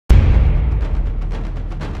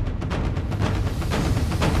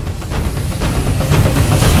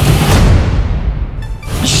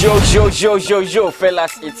Yo,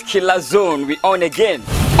 fellas, it's Killer Zone. We on again.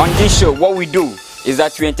 On this show, what we do is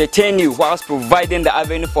that we entertain you whilst providing the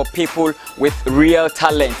avenue for people with real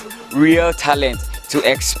talent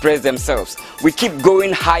to express themselves. We keep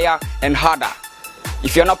going higher and harder.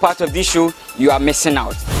 If you're not part of this show, you are missing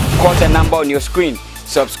out. Call the number on your screen.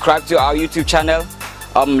 Subscribe to our YouTube channel.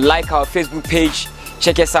 Like our Facebook page.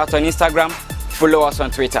 Check us out on Instagram. Follow us on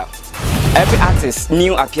Twitter. Every artist,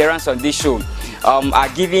 new appearance on this show, are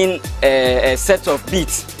given a set of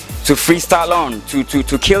beats to freestyle on,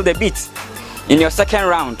 to kill the beats. In your second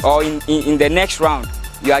round or in the next round,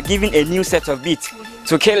 you are given a new set of beats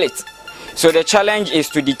to kill it. So the challenge is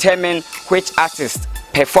to determine which artist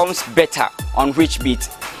performs better on which beat.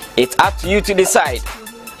 It's up to you to decide.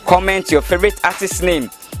 Comment your favorite artist's name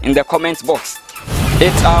in the comment box.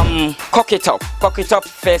 It's Cockitup. Cockitup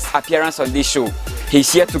first appearance on this show.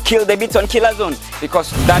 He's here to kill the beat on Killer Zone because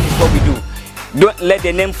that is what we do. Don't let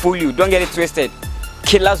the name fool you. Don't get it twisted.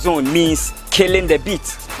 Killer Zone means killing the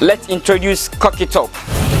beat. Let's introduce Cockitup.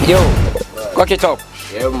 Yo, Cockitup.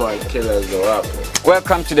 Yeah, man, Killer Zone.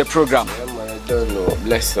 Welcome to the program. Yeah, man, I don't know.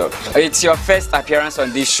 Bless up. It's your first appearance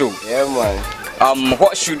on this show. Yeah, man.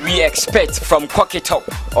 What should we expect from Cockitup?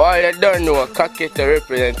 Oh, I don't know. Cockitup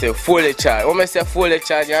represents fully charged. When I say fully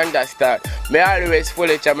charged, you understand. Me always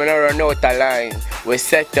fully charged. I don't run out of line. We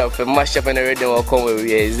set up for mash up and the rhythm will come with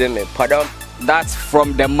you. See me? Pardon? That's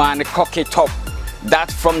from the man Cockitup.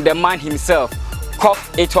 That's from the man himself. Cock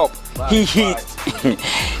it up. He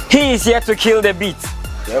is here to kill the beat.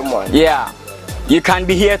 Yeah, man. Yeah. You can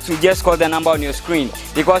be here to just call the number on your screen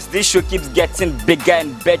because this show keeps getting bigger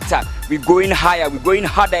and better. We're going higher, we're going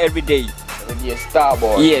harder every day. You're a star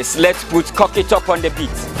boy. Yes, let's put Cockitup on the beat.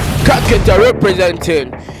 Cockitup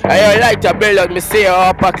representing. I like to build up, me say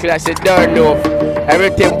upper class, you don't know.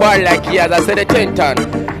 Everything born like he has, I said the 10 ton.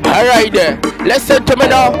 Alright there, listen to me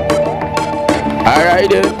now. Alright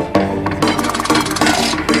there.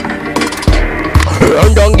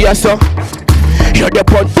 Run down here, sir. You're the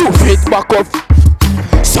on 2 feet back up.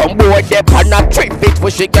 Some boy they on a 3 feet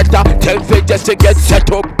for she get a 10 feet just to get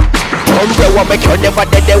set up. They want make you never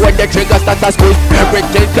dead when the trigger starts to squeeze.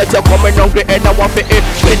 Everything that you're coming hungry and I want to eat.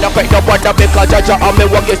 We not quite no bother because Jaja and me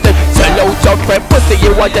work is dead. Sell out your friend pussy,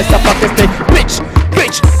 you want just a fucking thing.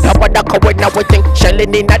 Bitch, nobody come with everything.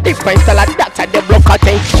 Shelling in a different style and that's how they block a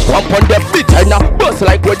thing. One on the beat and a bust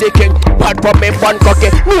like with the king. Bad for me, one cocky,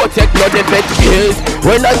 no take no defense. Yes,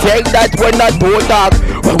 when I take that, when I do that.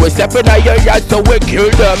 When we step in a yard, so we kill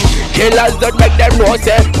them. Killers don't make them know,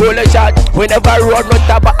 say, pull a shot. We never run no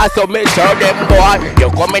taba, so me show them, boy. You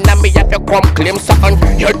come in and me have to come claim something.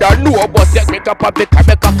 You don't know about it, make up a big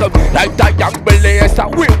cock. Like that young belly, so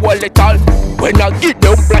we will it all. When I get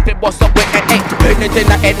them black, it bust up with anything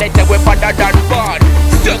we better than bad.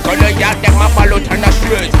 Still gonna yard them, I'm out on the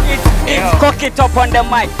street. It's Cockitup on the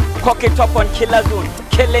mic, Cockitup on Killer Zone.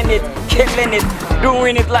 Killing it,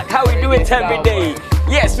 doing it like how we do it every day.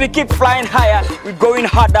 Yes, we keep flying higher, we're going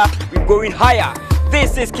harder, we're going higher.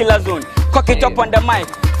 This is Killer Zone. Cockitup on the mic,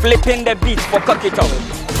 flipping the beat for Cockitup.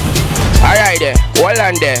 Alright there, hold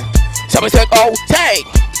on there. Somebody said, oh, take.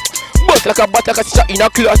 Bust like a butt like a shot in a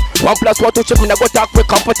class. 1 plus 1 to chip me, I go talk with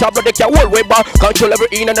comfortable. They can't hold way back. Control every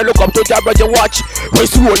in and I look up to Jabra, you watch.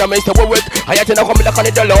 Race roll and I say we work. I had to know come like on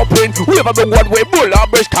the low print. We have a big one way bull, our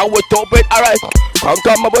bridge can't wait to open. Alright,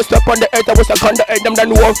 come, I will step on the earth, I will step on the earth, them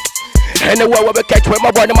done war. Anywhere where we catch where my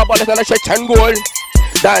body, my ball is on a stretch and goal.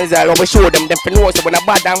 Dance all we show them for know so when I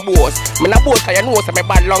bad and boss. Me not boss cause you know so me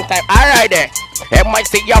bad long time. Alright there. They might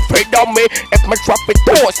say you're afraid of me if me drop it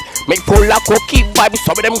toast. Me full of cookie vibes,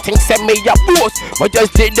 some of them things say me a boss. But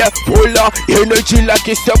just did the full of energy like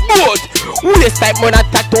it's a boss. This time when I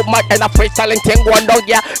tattoo mad and I freestyling thing going down,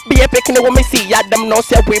 yeah. Be a picking when me see ya, them know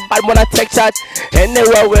say we bad when I take shot.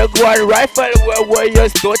 Anywhere we go and rifle where we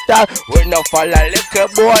used to talk. We no fall a little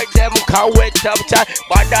boy, them can't wait up chat.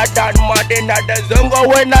 Better than mad in the zone,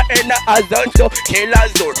 when I in a zone to Killer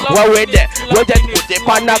Zone. Where we there, we just put it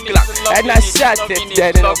on the clock and I shot it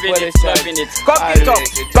dead enough for the shot.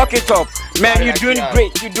 Cockitup, man, you're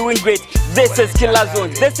doing great. This is Killer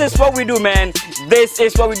Zone. This is what we do, man. This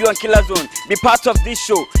is what we do on Killer Zone. Be part of this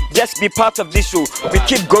show. Just be part of this show. We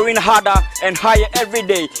keep going harder and higher every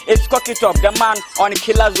day. It's Cockitup, the man on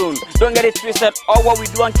Killer Zone. Don't get it twisted. All what we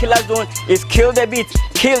do on Killer Zone is kill the beat.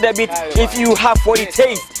 If you have what it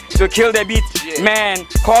takes to kill the beat, man,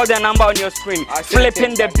 call the number on your screen.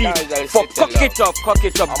 Flipping the beat for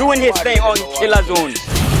Cockitup, doing his thing on Killer Zone.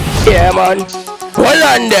 Yeah, man. Hold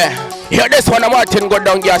on there. Hear this one, I'm Martin go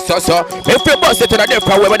down here, so. If you bust it in a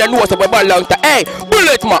different way, but I know what's up belong to. Hey,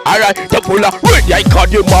 bullet ma, alright, the full of ready, I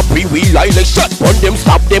call them a pre-wheel, I like shot on them,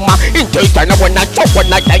 stop them, in time, when I chop,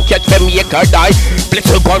 when I can't catch them, you can die.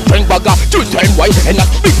 Blitz a gun, drink bagger, juice and white, and I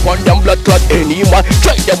spit on them blood clot anyone.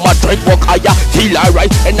 Try them a drink, walk higher, till I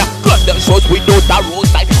rise, and I cut them shows without a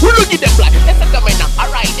roadside. We look at them like, let's come in now,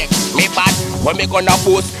 alright, me bad, when me gonna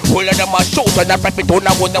boost, all of them a shoot, and I prep it on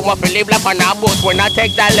a wood, and want to live like on a boost. When I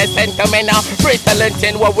take that lesson to me now, free talent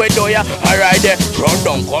in what we do, yeah, alright, there, run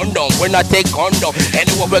down, when I take condom,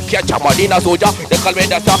 anyone will catch a Madina soldier, they call me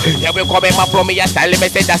the star, yeah, we come in my from me, I tell me,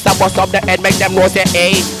 say that's the boss of the head, make them know, say,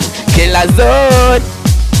 hey, Killer Zone.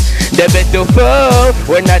 The bit to fall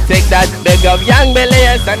when I take that big of young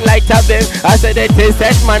millions and light up them. I said it is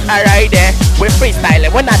set man alright there. We freestyling,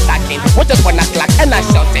 we're not attacking. We just wanna clack and I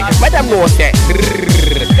shout it. Madam knows it.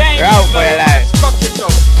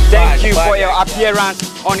 Thank you for your appearance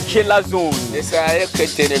on Killer Zone.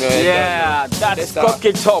 Yeah, that's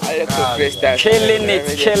Cockitup. Killing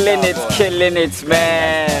it,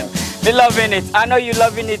 man. We loving it. I know you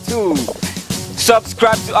loving it too.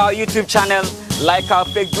 Subscribe to our YouTube channel, like our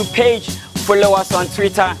Facebook page, follow us on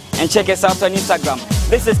Twitter, and check us out on Instagram.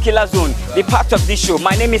 This is Killer Zone, the part of this show.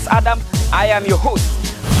 My name is Adam. I am your host.